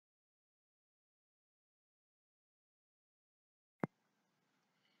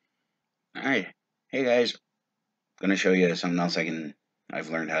Alright, hey guys, gonna show you something else I've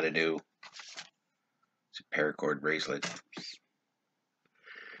learned how to do. It's a paracord bracelet.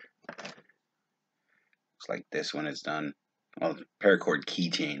 It's like this when it's done. Well, paracord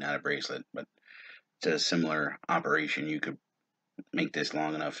keychain, not a bracelet, but it's a similar operation. You could make this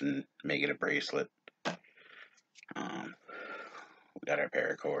long enough and make it a bracelet. We got our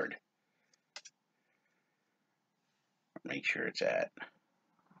paracord. Make sure it's at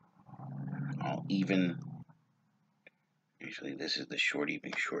all even. Usually this is the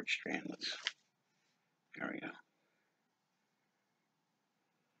even short strand. There we go.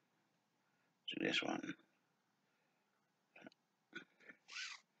 Do this one.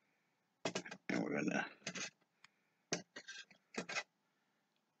 And we're gonna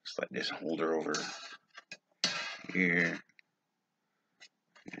slide this holder over here.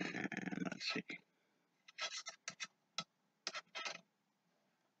 And let's see.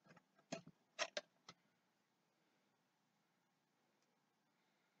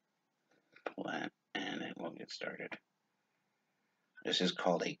 Pull that and it will get started. This is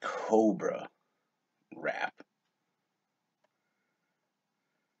called a cobra wrap.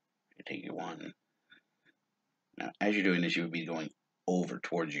 You take your one. Now, as you're doing this, you would be going over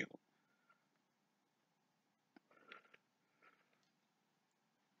towards you.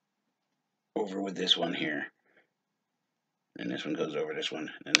 Over with this one here. And this one goes over this one.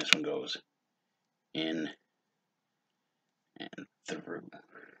 And this one goes in and through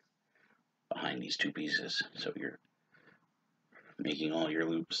behind these two pieces. So you're making all your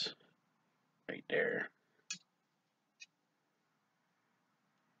loops right there.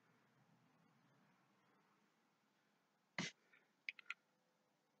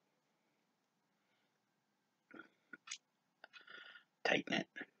 Tighten it.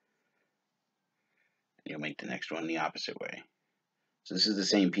 You'll make the next one the opposite way. So this is the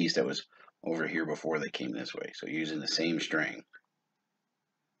same piece that was over here before they came this way. So using the same string.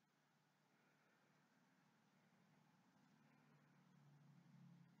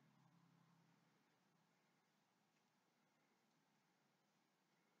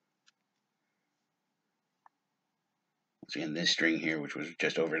 See, in this string here, which was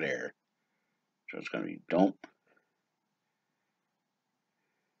just over there. So it's going to be don't.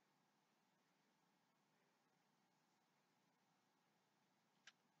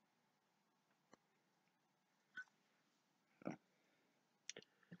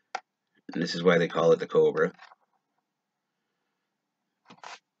 And this is why they call it the cobra.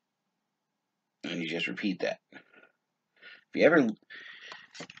 And you just repeat that. If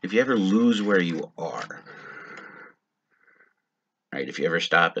you ever lose where you are, right? If you ever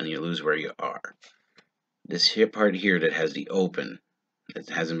stop and you lose where you are, this part here that has the open, that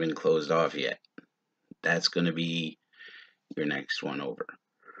hasn't been closed off yet, that's going to be your next one over.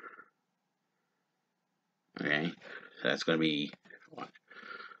 Okay, so that's going to be one.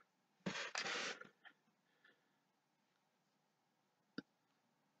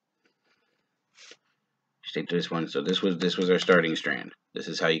 Stick to this one. So this was our starting strand. This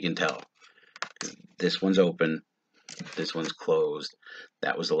is how you can tell. This one's open, this one's closed.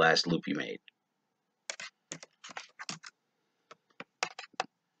 That was the last loop you made.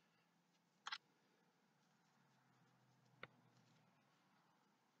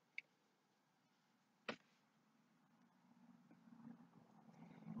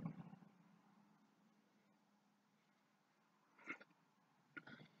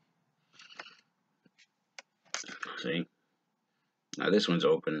 See? Now this one's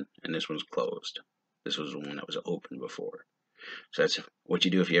open and this one's closed. This was the one that was open before. So that's what you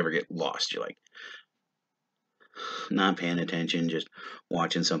do if you ever get lost. You're like not paying attention, just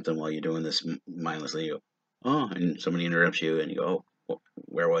watching something while you're doing this mindlessly. You go, oh, and somebody interrupts you and you go, oh,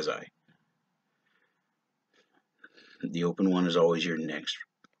 where was I? The open one is always your next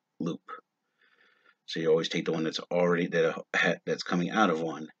loop. So you always take the one that's already that's coming out of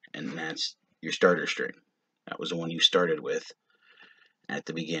one, and that's your starter string. That was the one you started with at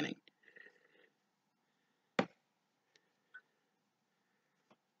the beginning.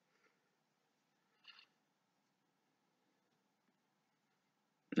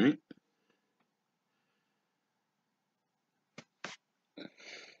 Right?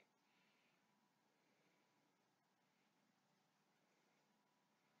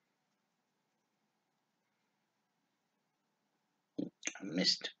 I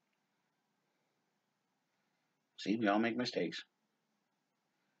missed. See, we all make mistakes.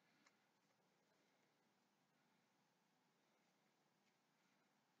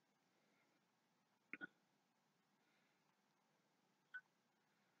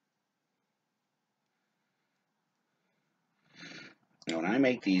 When I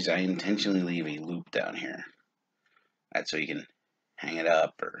make these, I intentionally leave a loop down here. That's so you can hang it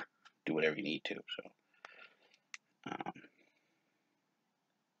up or do whatever you need to. So,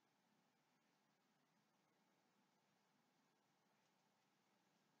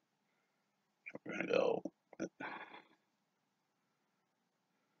 we're gonna go.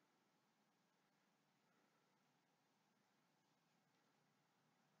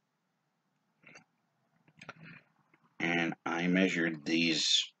 And I measured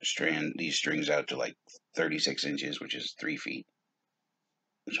these strings out to like 36 inches, which is 3 feet.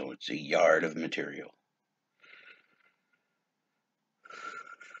 So it's a yard of material.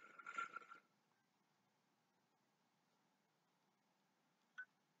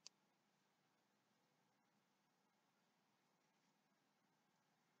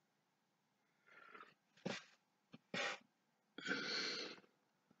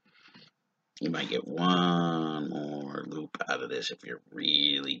 You might get one more loop out of this if you're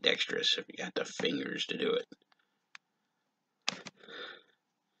really dexterous, if you got the fingers to do it.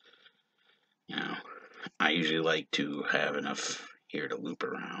 Now, I usually like to have enough here to loop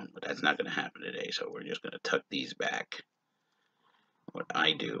around, but that's not going to happen today, so we're just going to tuck these back. What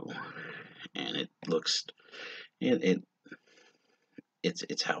I do, and it looks, it's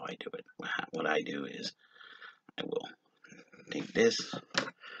how I do it. What I do is I will take this,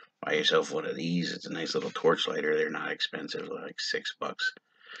 buy yourself one of these. It's a nice little torch lighter. They're not expensive, like $6.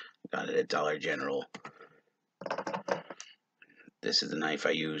 Got it at Dollar General. This is the knife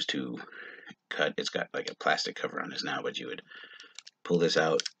I use to cut. It's got like a plastic cover on this now, but you would pull this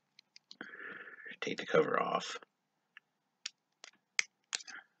out, take the cover off,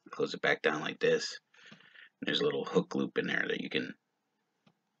 close it back down like this. There's a little hook loop in there that you can, when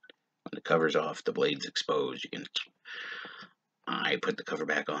the cover's off, the blade's exposed, you can. I put the cover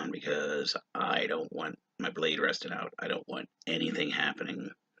back on because I don't want my blade rusting out. I don't want anything happening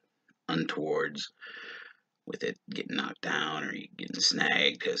untowards with it getting knocked down or getting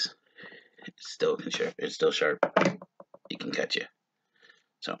snagged, because it's still sharp. It can cut you.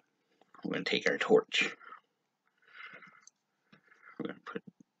 So we're going to take our torch. We're going to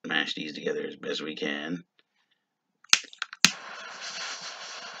mash these together as best we can.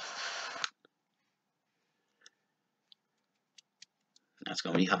 That's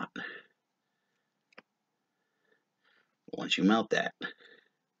going to be hot. Once you melt that,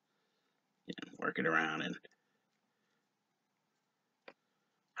 work it around and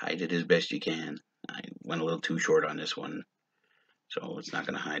hide it as best you can. I went a little too short on this one, so it's not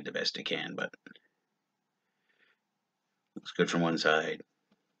going to hide the best it can, but looks good from one side.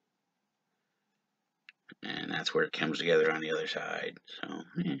 And that's where it comes together on the other side. So,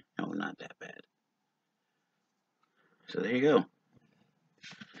 no, not that bad. So there you go.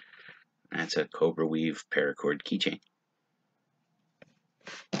 That's a Cobra Weave Paracord Keychain.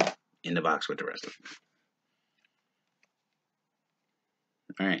 In the box with the rest of them.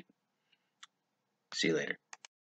 Alright. See you later.